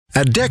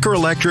At Decker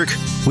Electric,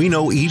 we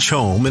know each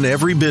home and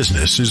every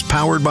business is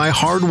powered by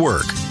hard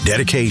work,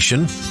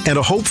 dedication, and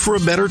a hope for a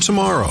better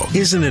tomorrow.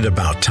 Isn't it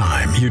about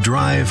time you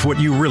drive what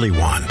you really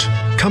want?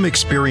 Come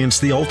experience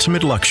the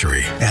ultimate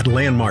luxury at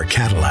Landmark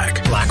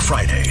Cadillac. Black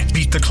Friday.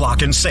 Beat the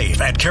clock and save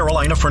at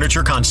Carolina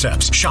Furniture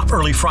Concepts. Shop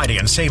early Friday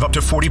and save up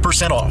to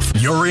 40% off.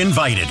 You're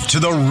invited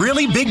to the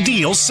Really Big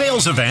Deal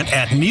sales event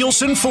at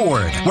Nielsen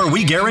Ford, where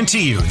we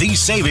guarantee you these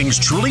savings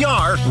truly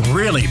are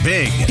really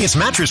big. It's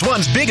Mattress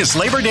One's biggest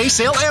Labor Day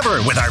sale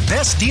ever with our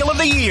best deal of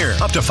the year.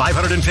 Up to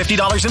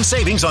 $550 in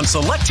savings on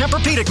select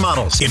Tempur-Pedic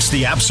models. It's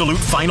the absolute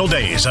final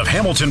days of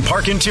Hamilton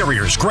Park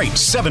Interior's great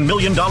 $7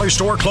 million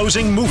store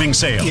closing moving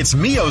sale. It's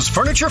Mio's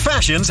Furniture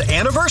Fashion's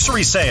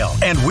anniversary sale,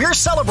 and we're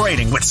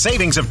celebrating with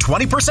savings of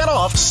 20%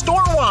 off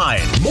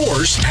store-wide.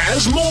 Moore's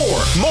has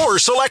more. More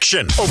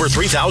selection. Over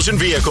 3,000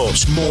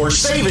 vehicles. More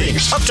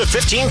savings. Up to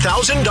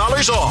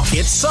 $15,000 off.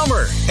 It's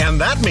summer,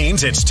 and that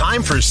means it's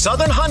time for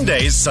Southern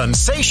Hyundai's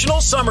sensational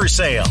summer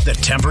sale. The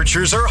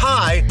temperatures are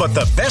high, but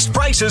the best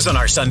prices on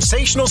our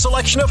sensational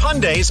selection of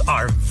Hyundais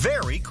are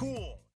very cool.